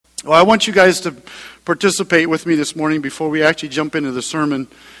Well, I want you guys to participate with me this morning before we actually jump into the sermon.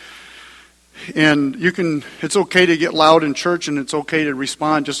 And it's okay to get loud in church, and it's okay to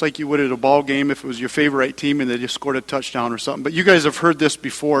respond just like you would at a ball game if it was your favorite team and they just scored a touchdown or something. But you guys have heard this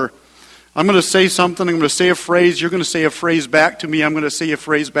before. I'm going to say something, I'm going to say a phrase, you're going to say a phrase back to me, I'm going to say a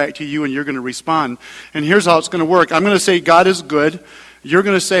phrase back to you, and you're going to respond. And here's how it's going to work. I'm going to say God is good. You're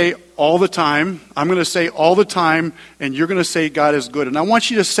going to say all the time. I'm going to say all the time, and you're going to say God is good. And I want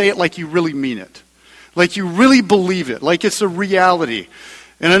you to say it like you really mean it. Like you really believe it. Like it's a reality.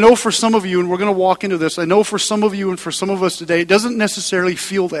 And I know for some of you, and we're going to walk into this, I know for some of you and for some of us today, it doesn't necessarily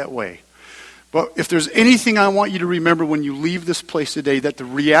feel that way. But if there's anything I want you to remember when you leave this place today, that the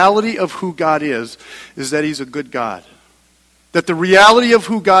reality of who God is that He's a good God. That the reality of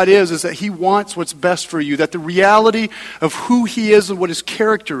who God is that He wants what's best for you. That the reality of who He is and what His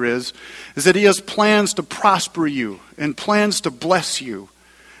character is that He has plans to prosper you and plans to bless you.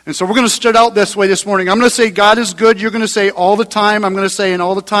 And so we're going to start out this way this morning. I'm going to say God is good. You're going to say all the time. I'm going to say and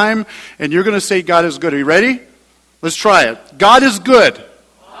all the time. And you're going to say God is good. Are you ready? Let's try it. God is good.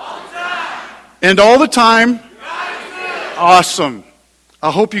 All the time. And all the time. God is good. Awesome.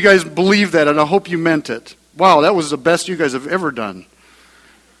 I hope you guys believe that, and I hope you meant it. Wow, that was the best you guys have ever done.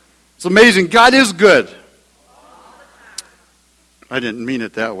 It's amazing. God is good. I didn't mean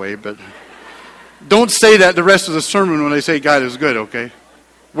it that way, but don't say that the rest of the sermon when I say God is good, okay?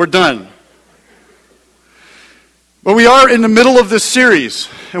 We're done. But we are in the middle of this series,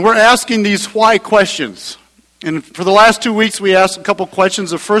 and we're asking these why questions. And for the last 2 weeks, we asked a couple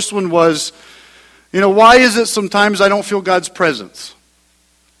questions. The first one was, why is it sometimes I don't feel God's presence?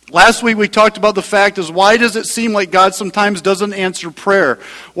 Last week we talked about the fact is why does it seem like God sometimes doesn't answer prayer?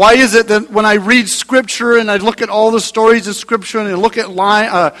 Why is it that when I read Scripture and I look at all the stories of Scripture and I look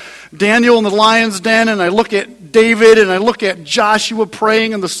at Daniel in the lion's den and I look at David and I look at Joshua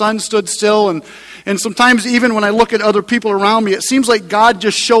praying and the sun stood still and sometimes even when I look at other people around me, it seems like God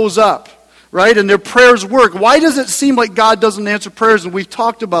just shows up, right? And their prayers work. Why does it seem like God doesn't answer prayers? And we've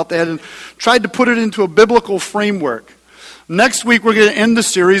talked about that and tried to put it into a biblical framework. Next week, we're going to end the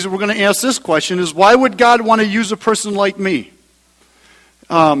series, and we're going to ask this question, is why would God want to use a person like me?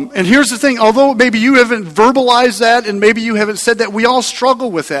 And here's the thing, although maybe you haven't verbalized that, and maybe you haven't said that, we all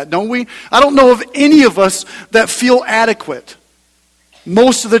struggle with that, don't we? I don't know of any of us that feel adequate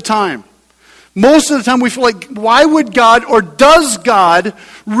most of the time. Most of the time we feel like, why would God, or does God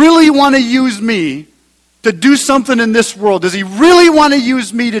really want to use me to do something in this world? Does He really want to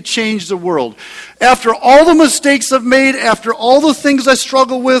use me to change the world? After all the mistakes I've made, after all the things I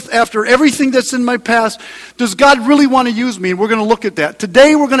struggle with, after everything that's in my past, does God really want to use me? And we're going to look at that.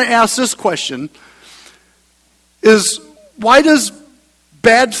 Today we're going to ask this question, is why does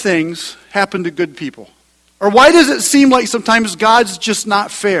bad things happen to good people? Or why does it seem like sometimes God's just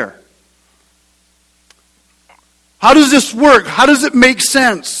not fair? How does this work? How does it make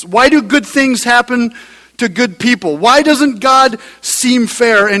sense? Why do good things happen to good people? Why doesn't God seem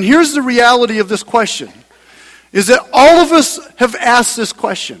fair? And here's the reality of this question, is that all of us have asked this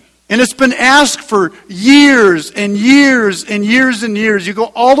question. And it's been asked for years and years and years and years. You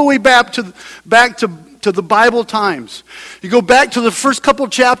go all the way back to the Bible times. You go back to the first couple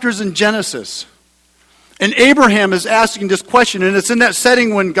chapters in Genesis. And Abraham is asking this question, and it's in that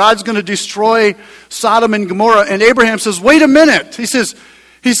setting when God's going to destroy Sodom and Gomorrah. And Abraham says, wait a minute. He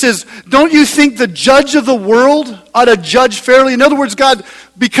says, don't you think the judge of the world ought to judge fairly? In other words, God,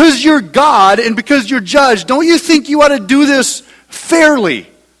 because you're God and because you're judge, don't you think you ought to do this fairly?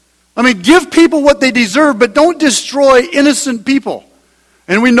 I mean, give people what they deserve, but don't destroy innocent people.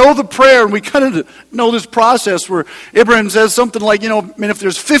 And we know the prayer, and we kind of know this process where Abraham says something like, if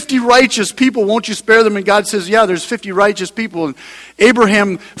there's 50 righteous people, won't you spare them? And God says, yeah, there's 50 righteous people. And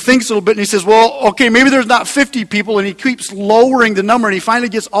Abraham thinks a little bit, and he says, well, okay, maybe there's not 50 people, and he keeps lowering the number, and he finally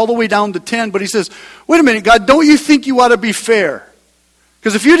gets all the way down to 10. But he says, wait a minute, God, don't you think you ought to be fair?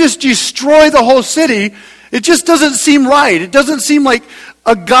 Because if you just destroy the whole city, it just doesn't seem right. It doesn't seem like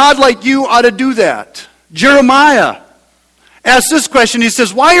a God like you ought to do that. Jeremiah asks this question. He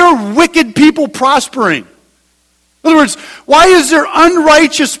says, why are wicked people prospering? In other words, why is there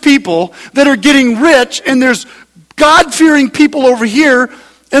unrighteous people that are getting rich and there's God-fearing people over here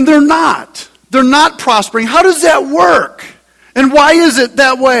and they're not? They're not prospering. How does that work? And why is it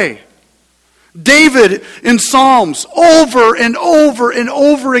that way? David in Psalms over and over and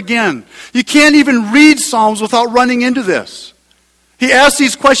over again. You can't even read Psalms without running into this. He asks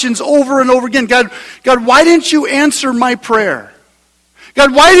these questions over and over again. God, why didn't you answer my prayer?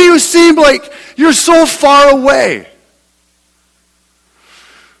 God, why do you seem like you're so far away?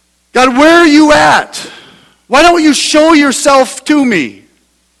 God, where are you at? Why don't you show yourself to me?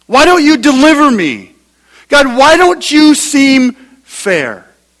 Why don't you deliver me? God, why don't you seem fair?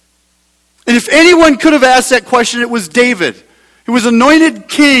 And if anyone could have asked that question, it was David. He was anointed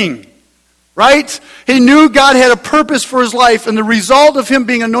king, right? He knew God had a purpose for his life, and the result of him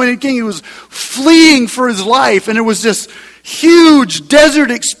being anointed king, he was fleeing for his life, and it was this huge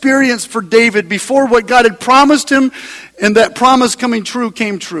desert experience for David before what God had promised him, and that promise coming true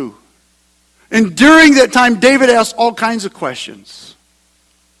came true. And during that time, David asked all kinds of questions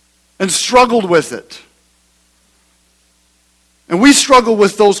and struggled with it. And we struggle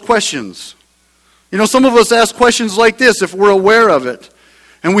with those questions. You know, some of us ask questions like this if we're aware of it.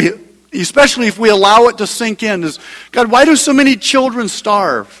 And we, especially if we allow it to sink in, is, God, why do so many children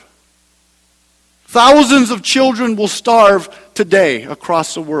starve? Thousands of children will starve today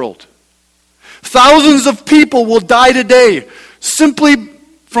across the world. Thousands of people will die today simply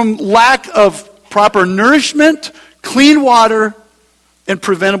from lack of proper nourishment, clean water, and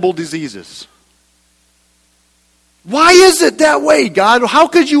preventable diseases. Why is it that way, God? How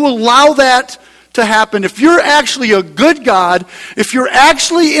could you allow that to happen? If you're actually a good God, if you're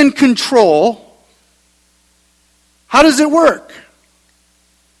actually in control, how does it work?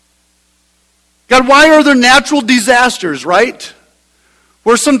 God, why are there natural disasters, right?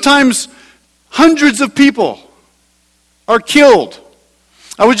 Where sometimes hundreds of people are killed.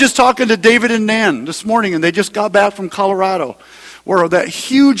 I was just talking to David and Nan this morning, and they just got back from Colorado, where that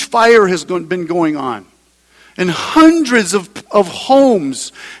huge fire has been going on. And hundreds of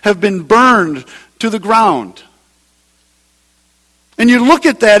homes have been burned to the ground. And you look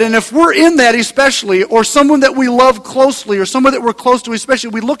at that, and if we're in that especially, or someone that we love closely, or someone that we're close to especially,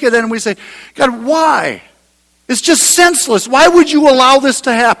 we look at that and we say, God, why? It's just senseless. Why would you allow this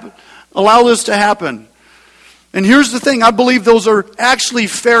to happen? And here's the thing. I believe those are actually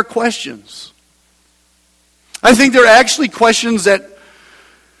fair questions. I think they're actually questions that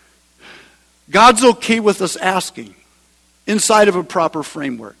God's okay with us asking inside of a proper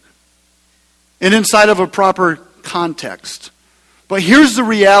framework and inside of a proper context. But here's the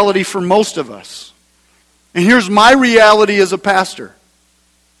reality for most of us. And here's my reality as a pastor.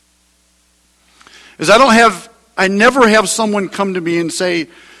 Is I never have someone come to me and say,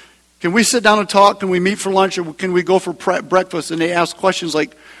 can we sit down and talk? Can we meet for lunch? Or can we go for breakfast? And they ask questions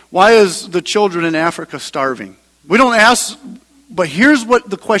like, why is the children in Africa starving? We don't ask, but here's what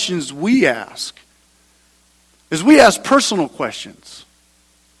the questions we ask. Is we ask personal questions.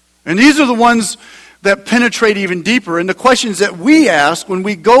 And these are the ones that penetrate even deeper. And the questions that we ask when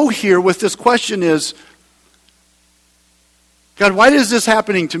we go here with this question is, God, why is this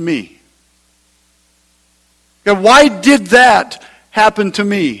happening to me? God, why did that happen to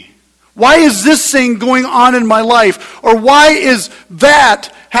me? Why is this thing going on in my life? Or why is that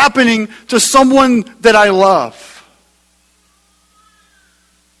happening to someone that I love?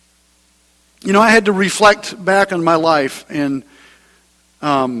 You know, I had to reflect back on my life, and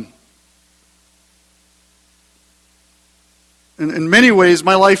in many ways,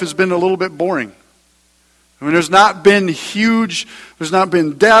 my life has been a little bit boring. I mean, there's not been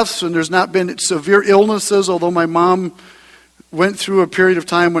deaths, and there's not been severe illnesses, although my mom went through a period of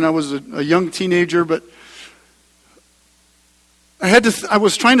time when I was a young teenager, but I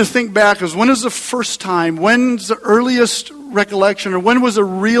was trying to think back as when's the earliest recollection, or when was a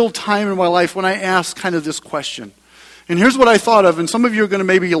real time in my life when I asked kind of this question? And here's what I thought of, and some of you are going to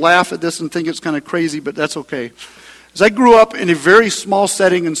maybe laugh at this and think it's kind of crazy, but that's okay. As I grew up in a very small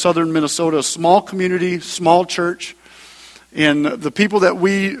setting in southern Minnesota, a small community, small church, and the people that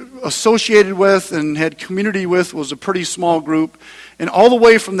we associated with and had community with was a pretty small group. And all the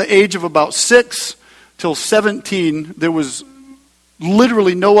way from the age of about 6 till 17, there was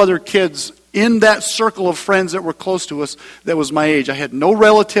literally no other kids in that circle of friends that were close to us that was my age. I had no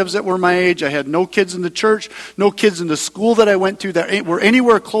relatives that were my age. I had no kids in the church, no kids in the school that I went to that were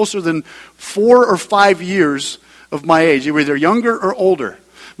anywhere closer than 4 or 5 years of my age. They were either younger or older.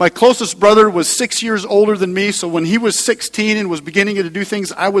 My closest brother was 6 years older than me, so when he was 16 and was beginning to do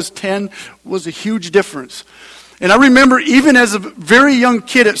things, I was 10. It was a huge difference. And I remember even as a very young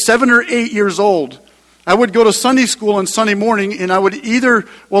kid at 7 or 8 years old, I would go to Sunday school on Sunday morning, and I would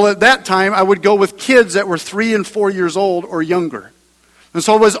at that time, I would go with kids that were 3 and 4 years old or younger. And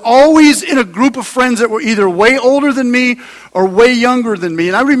so I was always in a group of friends that were either way older than me or way younger than me.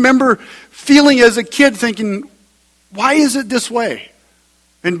 And I remember feeling as a kid thinking, why is it this way?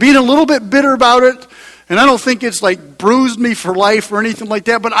 And being a little bit bitter about it. And I don't think it's like bruised me for life or anything like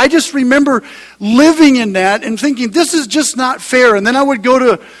that. But I just remember living in that and thinking, this is just not fair. And then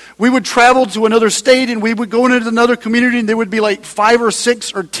we would travel to another state, and we would go into another community, and there would be like 5 or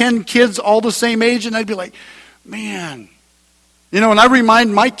 6 or 10 kids all the same age. And I'd be like, man, And I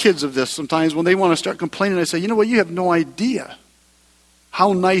remind my kids of this sometimes when they want to start complaining. I say, you know what, you have no idea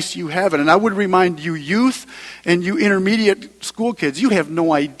how nice you have it. And I would remind you youth and you intermediate school kids, you have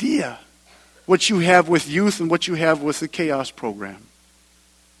no idea what you have with youth and what you have with the Chaos program.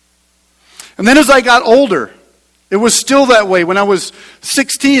 And then as I got older, it was still that way. When I was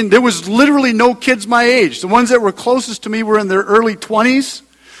 16, there was literally no kids my age. The ones that were closest to me were in their early 20s.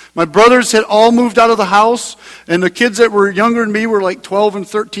 My brothers had all moved out of the house, and the kids that were younger than me were like 12 and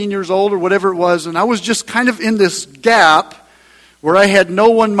 13 years old or whatever it was, and I was just kind of in this gap where I had no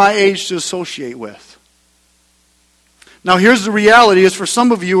one my age to associate with. Now here's the reality, is for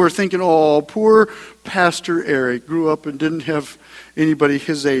some of you who are thinking, oh, poor Pastor Eric grew up and didn't have anybody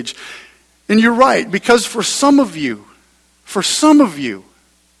his age. And you're right, because for some of you,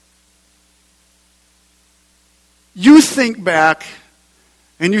 you think back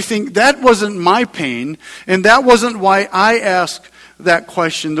and you think, that wasn't my pain, and that wasn't why I asked that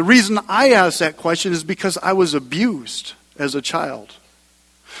question. The reason I asked that question is because I was abused as a child.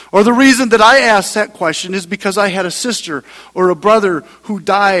 Or the reason that I asked that question is because I had a sister or a brother who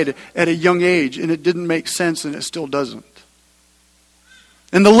died at a young age, and it didn't make sense, and it still doesn't.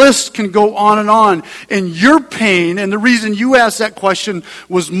 And the list can go on. And your pain, and the reason you asked that question,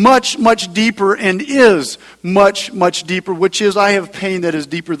 was much, much deeper and is much, much deeper, which is I have pain that is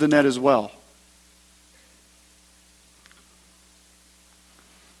deeper than that as well.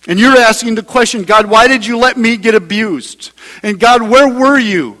 And you're asking the question, God, why did you let me get abused? And God, where were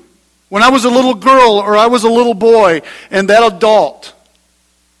you when I was a little girl or I was a little boy and that adult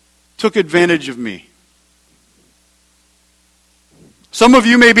took advantage of me? Some of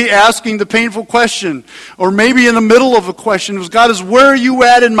you may be asking the painful question, or maybe in the middle of a question, was God, where are you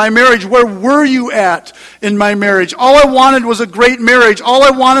at in my marriage? Where were you at in my marriage? All I wanted was a great marriage. All I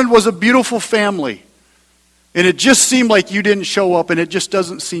wanted was a beautiful family. And it just seemed like you didn't show up, and it just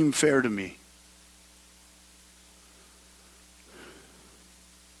doesn't seem fair to me.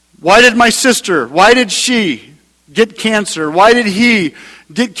 Why did my sister, why did she get cancer? Why did he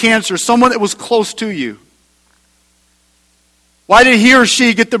get cancer? Someone that was close to you. Why did he or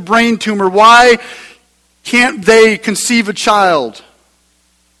she get the brain tumor? Why can't they conceive a child?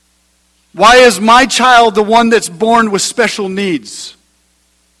 Why is my child the one that's born with special needs?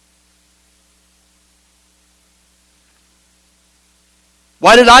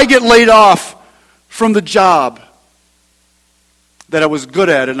 Why did I get laid off from the job that I was good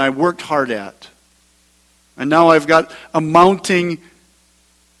at and I worked hard at? And now I've got a mountain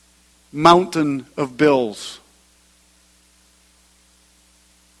of bills.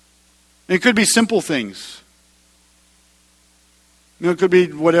 It could be simple things. It could be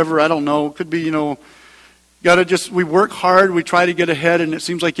whatever, I don't know. It could be, we work hard, we try to get ahead, and it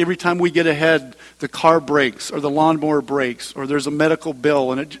seems like every time we get ahead, the car breaks, or the lawnmower breaks, or there's a medical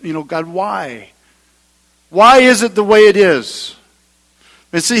bill, and God, why? Why is it the way it is?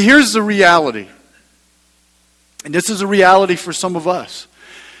 And see, here's the reality. And this is a reality for some of us.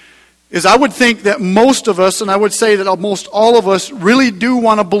 Is I would think that most of us, and I would say that almost all of us, really do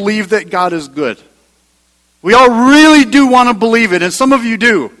want to believe that God is good. We all really do want to believe it, and some of you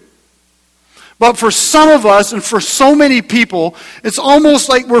do. But for some of us, and for so many people, it's almost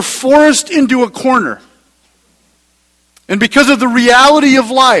like we're forced into a corner. And because of the reality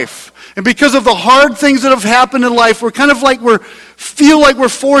of life, and because of the hard things that have happened in life, we're kind of like feel like we're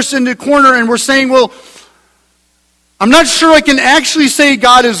forced into a corner, and we're saying, well, I'm not sure I can actually say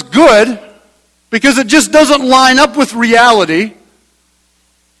God is good because it just doesn't line up with reality.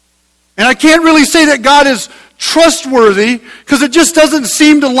 And I can't really say that God is trustworthy because it just doesn't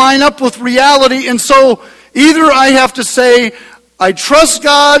seem to line up with reality. And so either I have to say I trust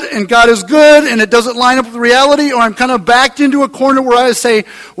God and God is good and it doesn't line up with reality, or I'm kind of backed into a corner where I say,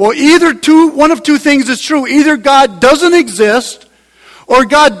 well, one of two things is true. Either God doesn't exist or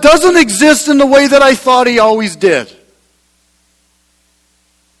God doesn't exist in the way that I thought he always did.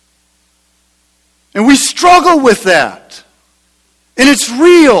 And we struggle with that. And it's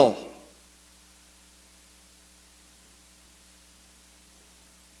real.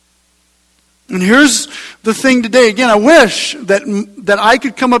 And here's the thing today. Again, I wish that I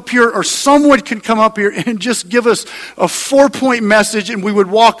could come up here, or someone could come up here and just give us a 4-point message, and we would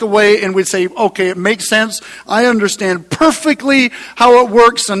walk away and we'd say, okay, it makes sense. I understand perfectly how it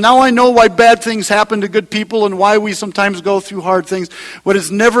works, and now I know why bad things happen to good people and why we sometimes go through hard things. But it's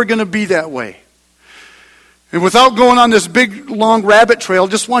never going to be that way. And without going on this big, long rabbit trail,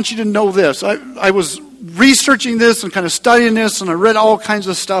 just want you to know this. I was researching this and kind of studying this, and I read all kinds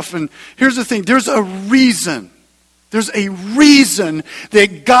of stuff. And here's the thing. There's a reason. There's a reason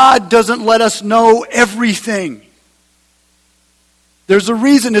that God doesn't let us know everything. There's a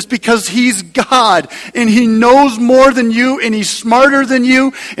reason. It's because He's God, and He knows more than you, and He's smarter than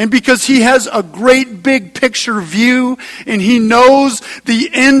you, and because He has a great big picture view, and He knows the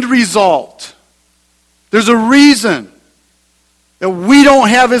end result. There's a reason that we don't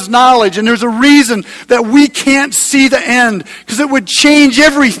have His knowledge, and there's a reason that we can't see the end, because it would change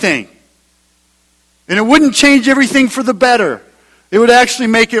everything. And it wouldn't change everything for the better. It would actually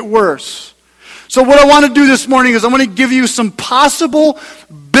make it worse. So what I want to do this morning is I want to give you some possible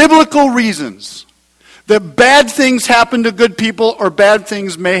biblical reasons that bad things happen to good people or bad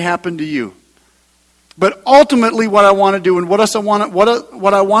things may happen to you. But ultimately what I want to do and what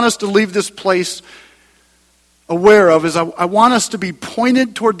I want us to leave this place aware of is I want us to be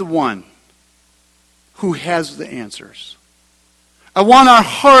pointed toward the one who has the answers. I want our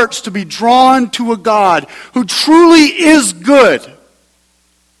hearts to be drawn to a God who truly is good.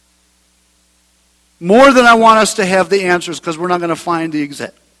 More than I want us to have the answers, because we're not going to find the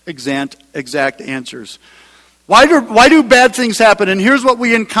exact answers. Why do bad things happen? And here's what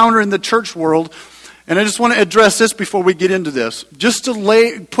we encounter in the church world. And I just want to address this before we get into this. Just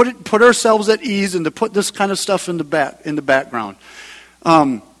to put ourselves at ease and to put this kind of stuff in the background.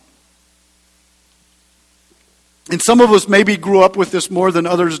 And some of us maybe grew up with this more than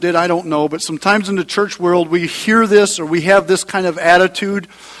others did, I don't know. But sometimes in the church world we hear this, or we have this kind of attitude,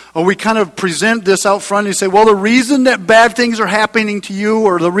 or we kind of present this out front and say, well, the reason that bad things are happening to you,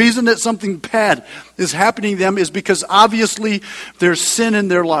 or the reason that something bad is happening to them, is because obviously there's sin in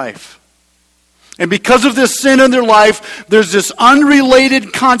their life. And because of this sin in their life, there's this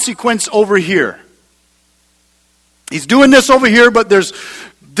unrelated consequence over here. He's doing this over here, but this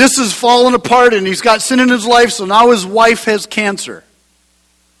is falling apart, and he's got sin in his life, so now his wife has cancer.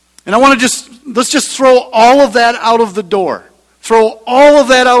 And let's just throw all of that out of the door. Throw all of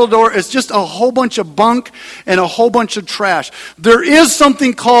that out of the door. It's just a whole bunch of bunk and a whole bunch of trash. There is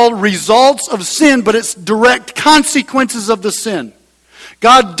something called results of sin, but it's direct consequences of the sin.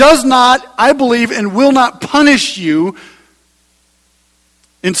 God does not, I believe, and will not punish you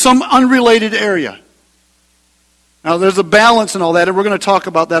in some unrelated area. Now, there's a balance in all that, and we're going to talk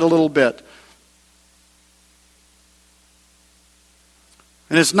about that a little bit.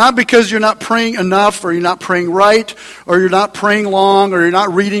 And it's not because you're not praying enough, or you're not praying right, or you're not praying long, or you're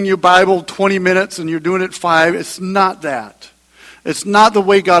not reading your Bible 20 minutes and you're doing it 5. It's not that. It's not the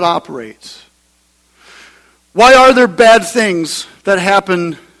way God operates. Why are there bad things that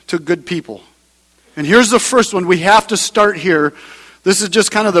happen to good people? And here's the first one. We have to start here. This is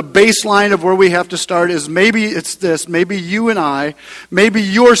just kind of the baseline of where we have to start, is maybe it's this. Maybe you and I, maybe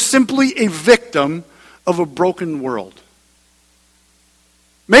you're simply a victim of a broken world.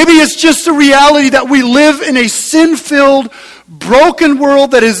 Maybe it's just the reality that we live in a sin-filled, broken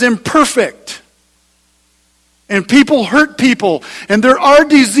world that is imperfect. And people hurt people, and there are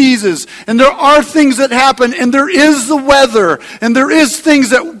diseases, and there are things that happen, and there is the weather, and there is things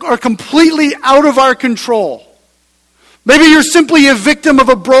that are completely out of our control. Maybe you're simply a victim of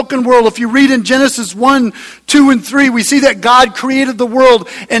a broken world. If you read in Genesis 1, 2, and 3, we see that God created the world,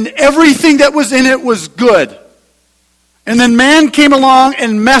 and everything that was in it was good. And then man came along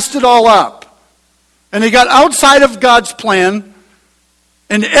and messed it all up. And they got outside of God's plan,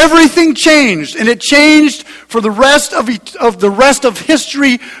 and everything changed. And it changed for the rest of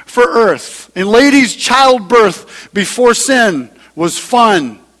history for earth. And ladies, childbirth before sin was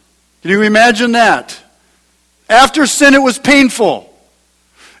fun. Can you imagine that? After sin, it was painful.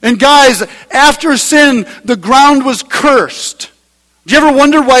 And guys, after sin, the ground was cursed. Do you ever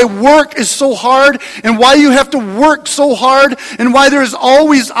wonder why work is so hard, and why you have to work so hard, and why there's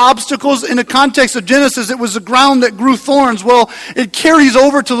always obstacles? In the context of Genesis, it was the ground that grew thorns. Well, it carries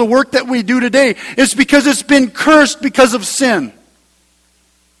over to the work that we do today. It's because it's been cursed because of sin.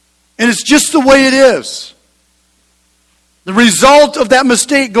 And it's just the way it is. The result of that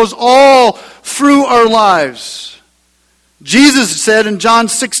mistake goes all through our lives. Jesus said in John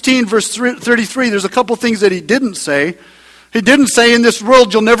 16, verse 33, there's a couple things that he didn't say. He didn't say, in this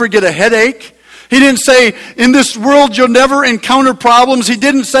world you'll never get a headache. He didn't say, in this world you'll never encounter problems. He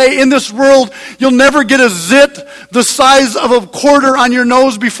didn't say, in this world you'll never get a zit the size of a quarter on your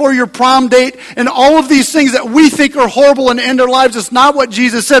nose before your prom date. And all of these things that we think are horrible and end our lives. It's not what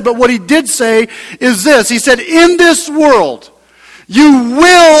Jesus said. But what he did say is this. He said, in this world you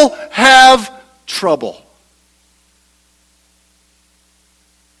will have trouble.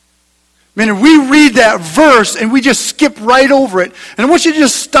 Man, we read that verse and we just skip right over it. And I want you to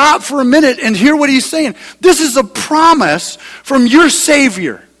just stop for a minute and hear what he's saying. This is a promise from your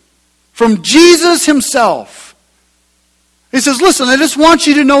Savior, from Jesus himself. He says, listen, I just want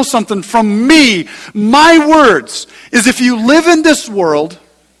you to know something from me. My words is if you live in this world,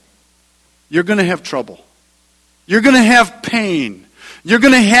 you're going to have trouble. You're going to have pain. You're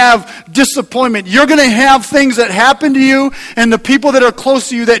going to have disappointment. You're going to have things that happen to you and the people that are close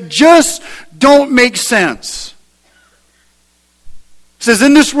to you that just don't make sense. He says,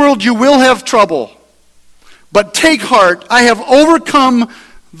 in this world you will have trouble, but take heart, I have overcome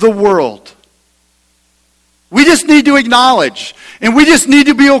the world. We just need to acknowledge, and we just need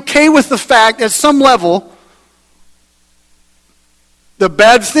to be okay with the fact at some level the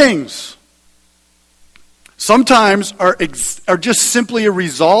bad things sometimes are just simply a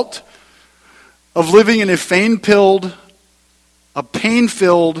result of living in a pain-filled,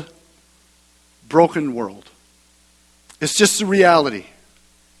 broken world. It's just a reality.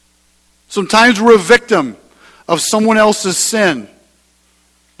 Sometimes we're a victim of someone else's sin,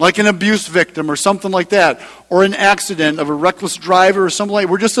 like an abuse victim or something like that, or an accident of a reckless driver or something like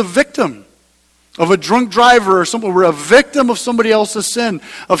that. We're just a victim of a drunk driver or something. We're a victim of somebody else's sin,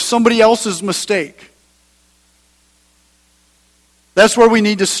 of somebody else's mistake. That's where we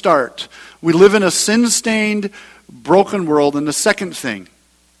need to start. We live in a sin-stained, broken world. And the second thing,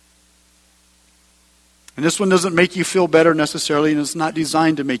 and this one doesn't make you feel better necessarily, and it's not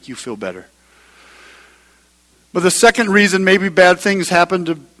designed to make you feel better. But the second reason maybe bad things happen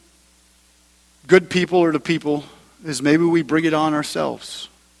to good people or to people is maybe we bring it on ourselves.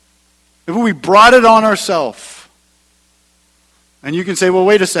 Maybe we brought it on ourselves. And you can say, well,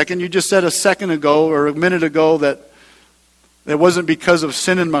 wait a second, you just said a second ago or a minute ago that it wasn't because of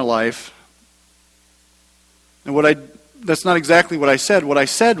sin in my life. And that's not exactly what I said. What I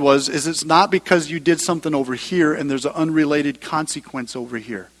said was, it's not because you did something over here and there's an unrelated consequence over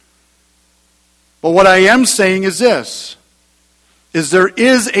here. But what I am saying is this, is there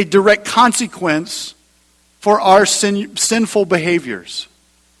is a direct consequence for our sinful behaviors.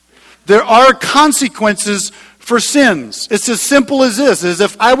 There are consequences for sins. It's as simple as this, as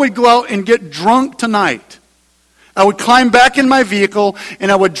if I would go out and get drunk tonight. I would climb back in my vehicle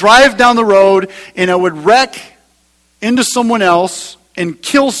and I would drive down the road and I would wreck into someone else and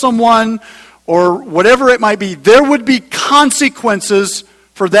kill someone or whatever it might be. There would be consequences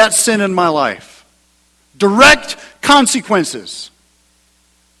for that sin in my life. Direct consequences.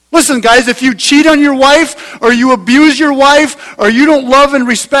 Listen, guys, if you cheat on your wife or you abuse your wife or you don't love and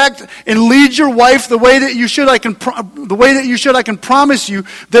respect and lead your wife the way that you should, I can promise you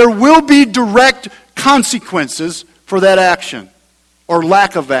there will be direct consequences for that action or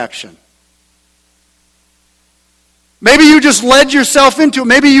lack of action. Maybe you just led yourself into it.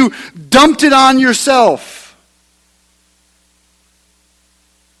 Maybe you dumped it on yourself.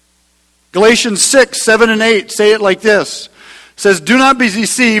 Galatians 6, 7, and 8 say it like this. It says, do not be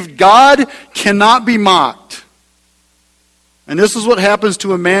deceived. God cannot be mocked. And this is what happens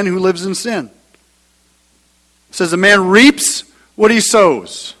to a man who lives in sin. It says, a man reaps what he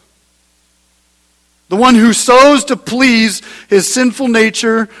sows. The one who sows to please his sinful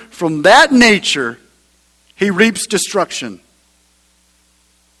nature, from that nature, he reaps destruction.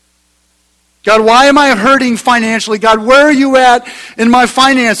 God, why am I hurting financially? God, where are you at in my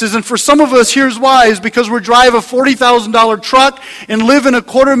finances? And for some of us, here's why. Is because we drive a $40,000 truck and live in a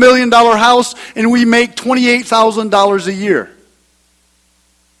 $250,000 house and we make $28,000 a year.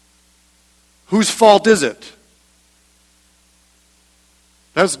 Whose fault is it?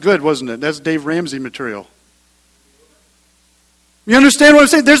 That's good, wasn't it? That's Dave Ramsey material. You understand what I'm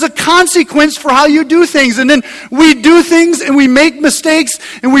saying? There's a consequence for how you do things. And then we do things and we make mistakes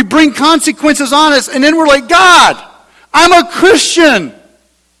and we bring consequences on us. And then we're like, God, I'm a Christian.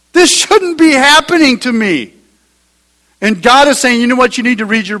 This shouldn't be happening to me. And God is saying, you know what? You need to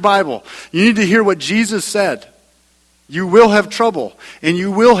read your Bible. You need to hear what Jesus said. You will have trouble and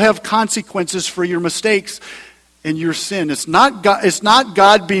you will have consequences for your mistakes and your sin. It's not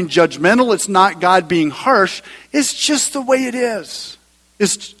God being judgmental. It's not God being harsh. It's just the way it is.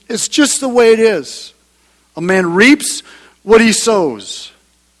 It's just the way it is. A man reaps what he sows.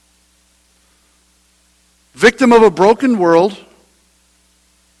 Victim of a broken world.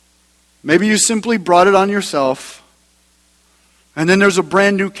 Maybe you simply brought it on yourself. And then there's a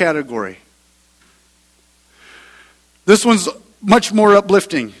brand new category. This one's much more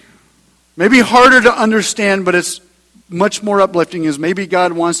uplifting. Maybe harder to understand, but it's much more uplifting, is maybe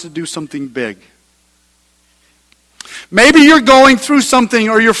God wants to do something big. Maybe you're going through something,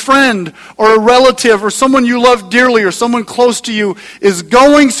 or your friend, or a relative, or someone you love dearly, or someone close to you is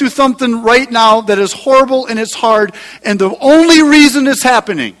going through something right now that is horrible and it's hard, and the only reason it's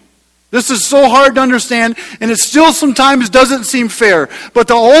happening This is so hard to understand, and it still sometimes doesn't seem fair. But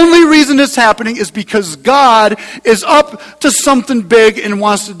the only reason it's happening is because God is up to something big and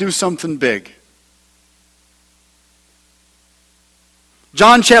wants to do something big.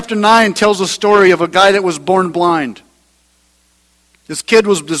 John chapter 9 tells a story of a guy that was born blind. This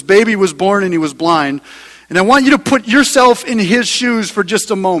baby was born and he was blind. And I want you to put yourself in his shoes for just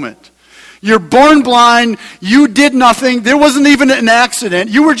a moment. You're born blind. You did nothing. There wasn't even an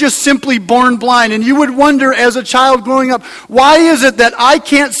accident. You were just simply born blind. And you would wonder as a child growing up, why is it that I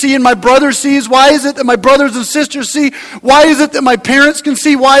can't see and my brother sees? Why is it that my brothers and sisters see? Why is it that my parents can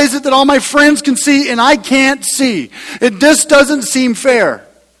see? Why is it that all my friends can see and I can't see? This doesn't seem fair.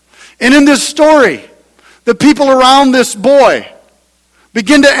 And in this story, the people around this boy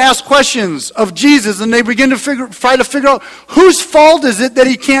begin to ask questions of Jesus, and they begin to try to figure out whose fault is it that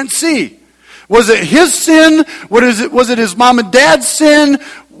he can't see? Was it his sin? Was it his mom and dad's sin?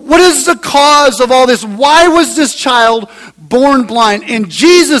 What is the cause of all this? Why was this child born blind? And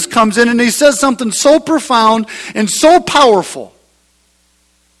Jesus comes in and he says something so profound and so powerful.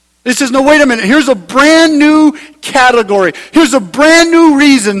 He says, no, wait a minute. Here's a brand new category. Here's a brand new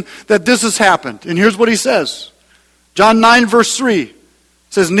reason that this has happened. And here's what he says. John 9 verse 3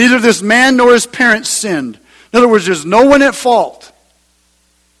 says, neither this man nor his parents sinned. In other words, there's no one at fault.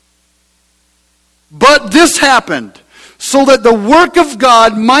 But this happened so that the work of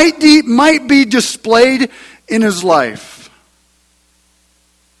God might be displayed in his life.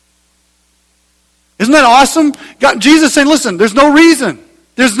 Isn't that awesome? Jesus saying, listen, there's no reason.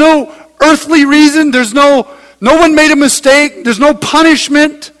 There's no earthly reason. No one made a mistake. There's no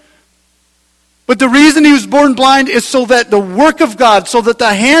punishment. But the reason he was born blind is so that the work of God, so that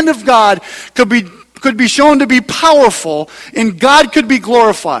the hand of God could be shown to be powerful and God could be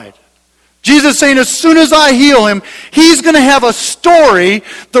glorified. Jesus saying, as soon as I heal him, he's going to have a story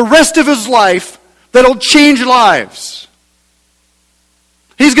the rest of his life that'll change lives.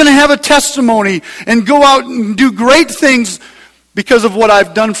 He's going to have a testimony and go out and do great things because of what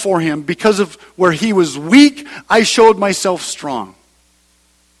I've done for him. Because of where he was weak, I showed myself strong.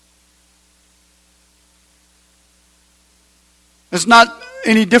 It's not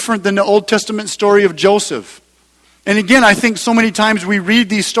any different than the Old Testament story of Joseph. And again, I think so many times we read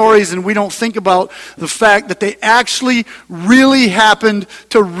these stories and we don't think about the fact that they actually really happened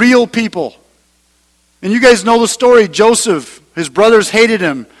to real people. And you guys know the story. Joseph, his brothers hated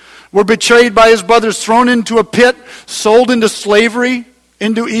him, were betrayed by his brothers, thrown into a pit, sold into slavery,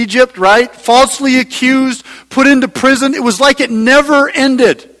 into Egypt, right? Falsely accused, put into prison. It was like it never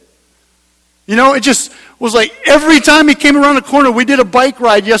ended. You know, it just was like every time he came around a corner, we did a bike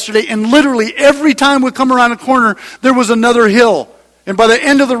ride yesterday, and literally every time we come around a corner, there was another hill. And by the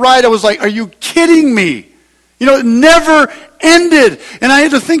end of the ride, I was like, are you kidding me? You know, it never ended. And I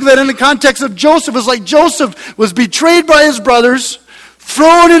had to think of that in the context of Joseph. It's like Joseph was betrayed by his brothers,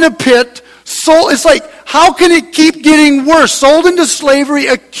 thrown in a pit, sold. It's like, how can it keep getting worse? Sold into slavery,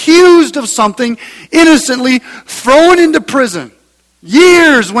 accused of something, innocently, thrown into prison.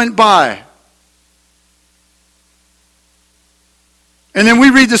 Years went by. And then we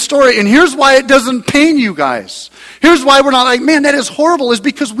read the story, and here's why it doesn't pain you guys. Here's why we're not like, man, that is horrible, is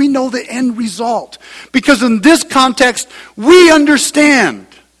because we know the end result. Because in this context, we understand.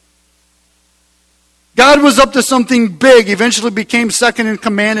 God was up to something big, eventually became second in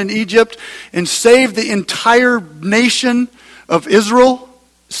command in Egypt, and saved the entire nation of Israel,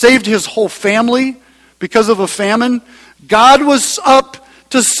 saved his whole family because of a famine. God was up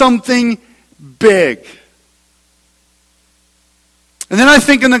to something big. And then I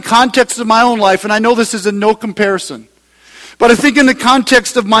think in the context of my own life, and I know this is in no comparison, but I think in the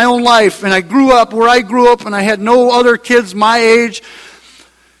context of my own life, and I grew up where I grew up, and I had no other kids my age,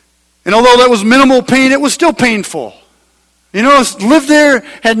 and although that was minimal pain, it was still painful. You know, lived there,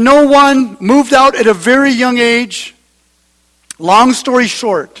 had no one, moved out at a very young age. Long story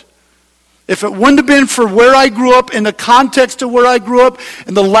short, if it wouldn't have been for where I grew up, in the context of where I grew up,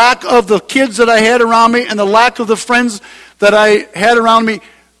 and the lack of the kids that I had around me, and the lack of the friends that I had around me,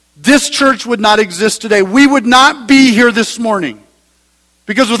 this church would not exist today. We would not be here this morning.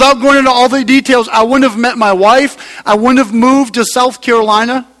 Because without going into all the details, I wouldn't have met my wife. I wouldn't have moved to South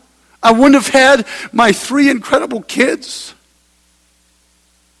Carolina. I wouldn't have had my 3 incredible kids.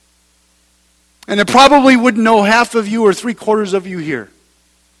 And I probably wouldn't know half of you or 3/4 of you here.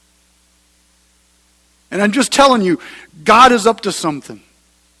 And I'm just telling you, God is up to something.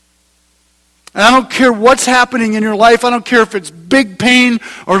 And I don't care what's happening in your life. I don't care if it's big pain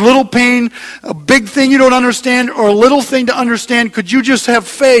or little pain, a big thing you don't understand or a little thing to understand. Could you just have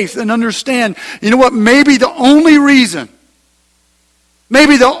faith and understand, you know what, maybe the only reason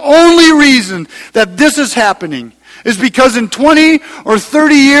Maybe the only reason that this is happening is because in 20 or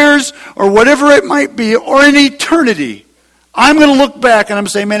 30 years or whatever it might be, or in eternity, I'm going to look back and I'm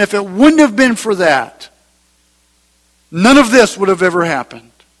saying, man, if it wouldn't have been for that, none of this would have ever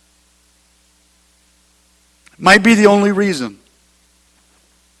happened. Might be the only reason.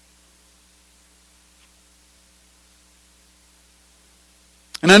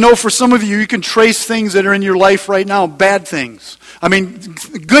 And I know for some of you, you can trace things that are in your life right now, bad things. I mean,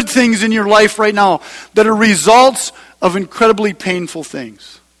 good things in your life right now that are results of incredibly painful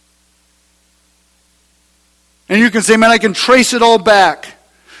things. And you can say, man, I can trace it all back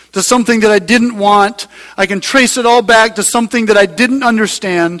to something that I didn't want. I can trace it all back to something that I didn't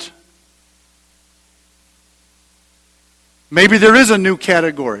understand. Maybe there is a new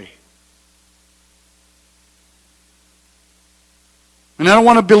category. And I don't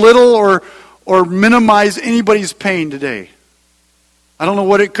want to belittle or minimize anybody's pain today. I don't know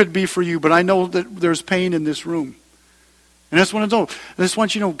what it could be for you, but I know that there's pain in this room. And I just want to know. I just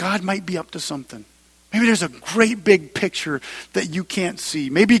want you to know God might be up to something. Maybe there's a great big picture that you can't see.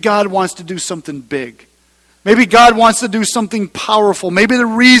 Maybe God wants to do something big. Maybe God wants to do something powerful. Maybe the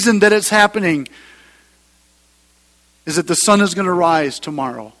reason that it's happening is that the sun is going to rise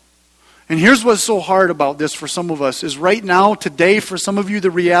tomorrow. And here's what's so hard about this for some of us, is right now, today, for some of you,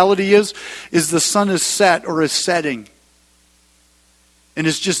 the reality is the sun is set or is setting. And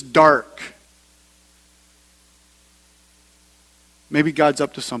it's just dark. Maybe God's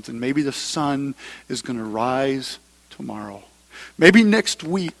up to something. Maybe the sun is going to rise tomorrow. Maybe next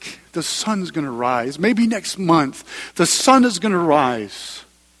week, the sun's going to rise. Maybe next month, the sun is going to rise.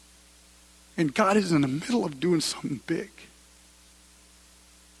 And God is in the middle of doing something big.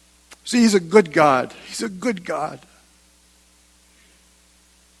 See, He's a good God. He's a good God.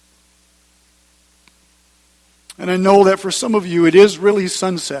 And I know that for some of you, it is really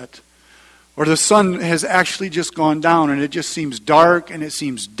sunset. Or the sun has actually just gone down and it just seems dark and it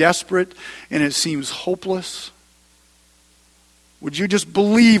seems desperate and it seems hopeless. Would you just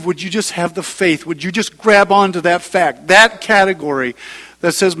believe? Would you just have the faith? Would you just grab onto that fact, that category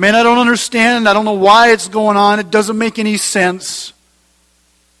that says, man, I don't understand. I don't know why it's going on. It doesn't make any sense.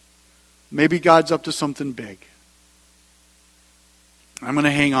 Maybe God's up to something big. I'm going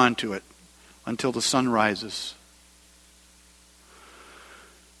to hang on to it until the sun rises.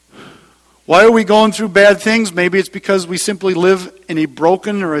 Why are we going through bad things? Maybe it's because we simply live in a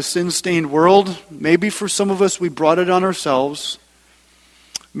broken or a sin-stained world. Maybe for some of us we brought it on ourselves.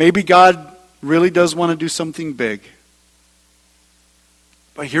 Maybe God really does want to do something big.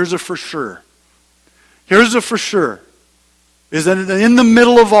 But here's a for sure. Here's a for sure. Is that in the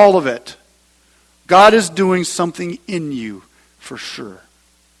middle of all of it, God is doing something in you for sure.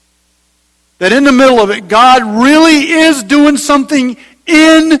 That in the middle of it, God really is doing something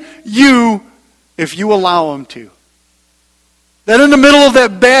in you if you allow Him to. That in the middle of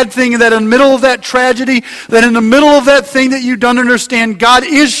that bad thing, that in the middle of that tragedy, that in the middle of that thing that you don't understand, God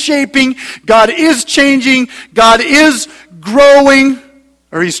is shaping, God is changing, God is growing,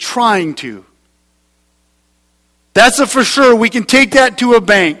 or He's trying to. That's a for sure. We can take that to a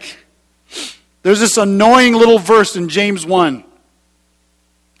bank. There's this annoying little verse in James 1.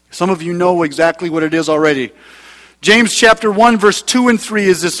 Some of you know exactly what it is already. James chapter 1, verse 2 and 3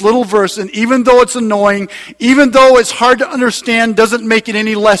 is this little verse, and even though it's annoying, even though it's hard to understand, doesn't make it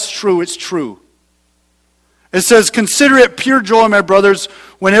any less true. It's true. It says, consider it pure joy, my brothers,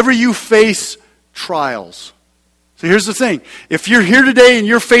 whenever you face trials. So here's the thing. If you're here today and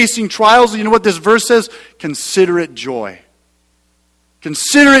you're facing trials, you know what this verse says? Consider it joy.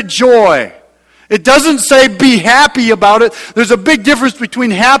 Consider it joy. It doesn't say be happy about it. There's a big difference between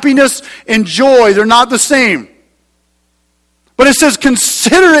happiness and joy. They're not the same. But it says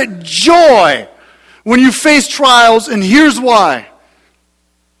consider it joy when you face trials, and here's why.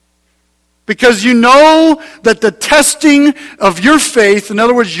 Because you know that the testing of your faith, in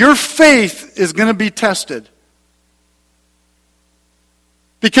other words, your faith is going to be tested.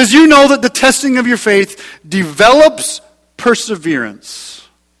 Because you know that the testing of your faith develops perseverance.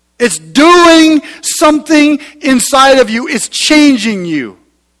 It's doing something inside of you. It's changing you.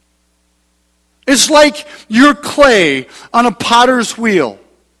 It's like you're clay on a potter's wheel.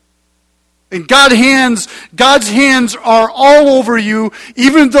 And God's hands are all over you,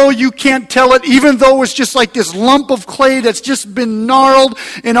 even though you can't tell it, even though it's just like this lump of clay that's just been gnarled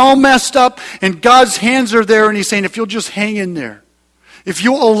and all messed up. And God's hands are there, and He's saying, if you'll just hang in there, if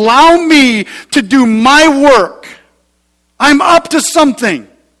you'll allow me to do my work, I'm up to something.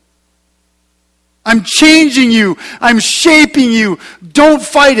 I'm changing you. I'm shaping you. Don't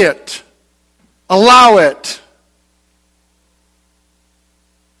fight it. Allow it.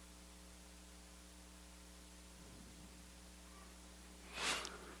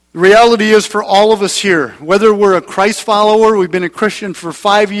 The reality is for all of us here, whether we're a Christ follower, we've been a Christian for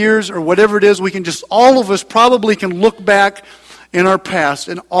 5 years, or whatever it is, all of us probably can look back in our past,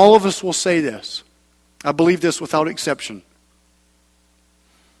 and all of us will say this. I believe this without exception.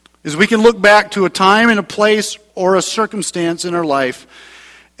 Is we can look back to a time and a place or a circumstance in our life,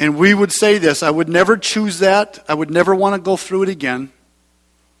 and we would say this: I would never choose that. I would never want to go through it again.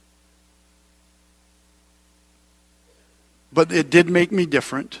 But it did make me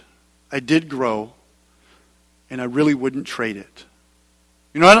different. I did grow. And I really wouldn't trade it.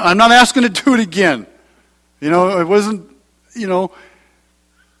 I'm not asking to do it again. It wasn't,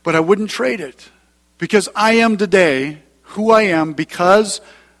 but I wouldn't trade it. Because I am today who I am because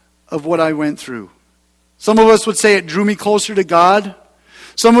of what I went through. Some of us would say it drew me closer to God.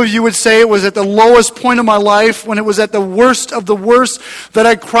 Some of you would say it was at the lowest point of my life, when it was at the worst of the worst, that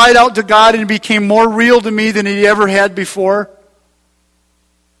I cried out to God and it became more real to me than He ever had before.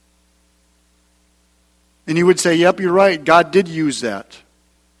 And you would say, yep, you're right, God did use that.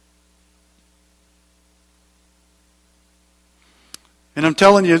 And I'm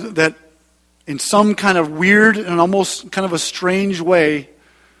telling you that in some kind of weird and almost kind of a strange way,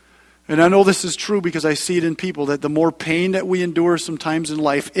 and I know this is true because I see it in people, that the more pain that we endure sometimes in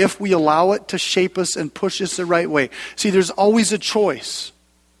life, if we allow it to shape us and push us the right way. See, there's always a choice.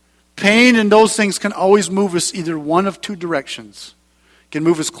 Pain and those things can always move us either one of two directions. It can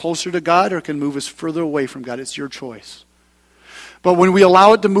move us closer to God or it can move us further away from God. It's your choice. But when we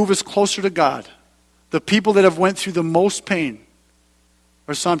allow it to move us closer to God, the people that have went through the most pain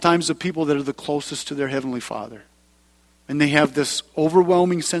are sometimes the people that are the closest to their Heavenly Father. And they have this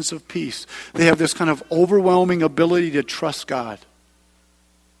overwhelming sense of peace. They have this kind of overwhelming ability to trust God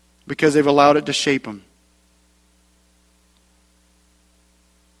because they've allowed it to shape them.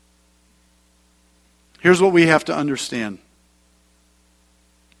 Here's what we have to understand.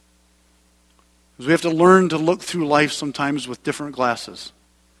 Is we have to learn to look through life sometimes with different glasses.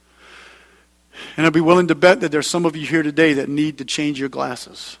 And I'd be willing to bet that there's some of you here today that need to change your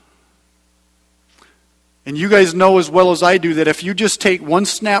glasses. And you guys know as well as I do that if you just take one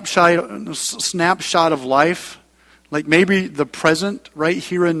snapshot of life, like maybe the present right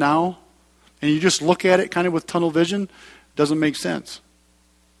here and now, and you just look at it kind of with tunnel vision, it doesn't make sense.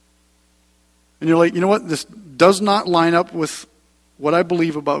 And you're like, you know what? This does not line up with what I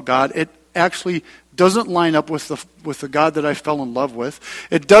believe about God. It actually doesn't line up with the God that I fell in love with.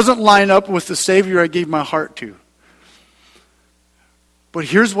 It doesn't line up with the Savior I gave my heart to. But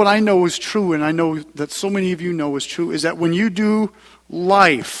here's what I know is true, and I know that so many of you know is true, is that when you do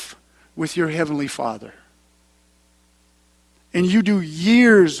life with your Heavenly Father, and you do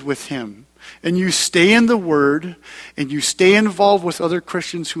years with Him, and you stay in the Word, and you stay involved with other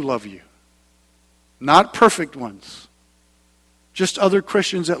Christians who love you, not perfect ones, just other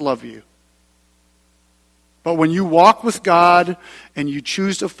Christians that love you. But when you walk with God and you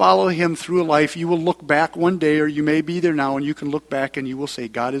choose to follow Him through life, you will look back one day, or you may be there now, and you can look back and you will say,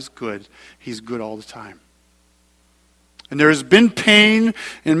 God is good. He's good all the time. And there has been pain,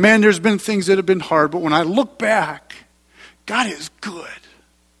 and man, there's been things that have been hard. But when I look back, God is good.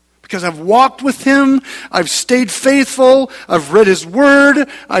 Because I've walked with Him, I've stayed faithful, I've read His Word,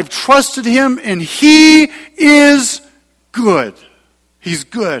 I've trusted Him, and He is good. He's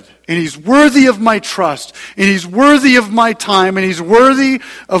good, and He's worthy of my trust, and He's worthy of my time, and He's worthy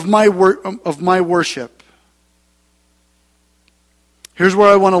of my worship. Here's where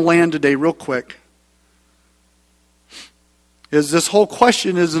I want to land today real quick. Is this whole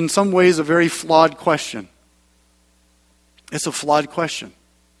question is in some ways a very flawed question. It's a flawed question.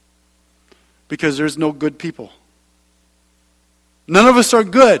 Because there's no good people. None of us are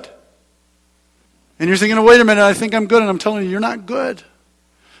good. And you're thinking, oh, wait a minute, I think I'm good. And I'm telling you, you're not good.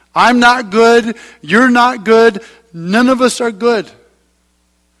 I'm not good. You're not good. None of us are good.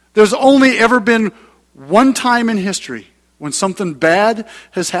 There's only ever been one time in history when something bad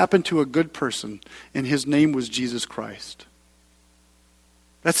has happened to a good person, and His name was Jesus Christ.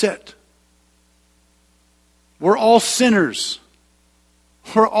 That's it. We're all sinners.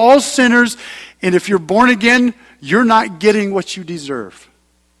 We're all sinners, and if you're born again, you're not getting what you deserve.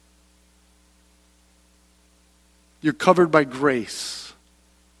 You're covered by grace.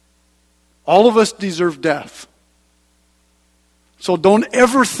 All of us deserve death. So don't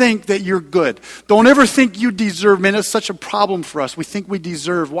ever think that you're good. Don't ever think you deserve. Man, it's such a problem for us. We think we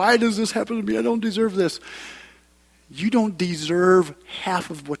deserve. Why does this happen to me? I don't deserve this. You don't deserve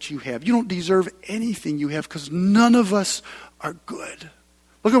half of what you have. You don't deserve anything you have because none of us are good.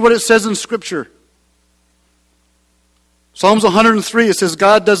 Look at what it says in Scripture. Psalms 103, it says,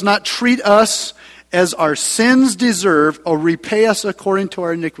 God does not treat us as our sins deserve, or repay us according to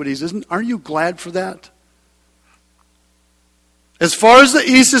our iniquities. Aren't you glad for that? As far as the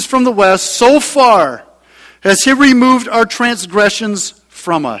east is from the west, so far has he removed our transgressions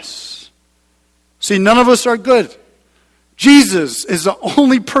from us. See, none of us are good. Jesus is the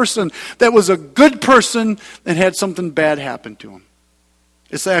only person that was a good person and had something bad happen to him.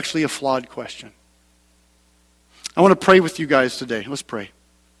 It's actually a flawed question. I want to pray with you guys today. Let's pray.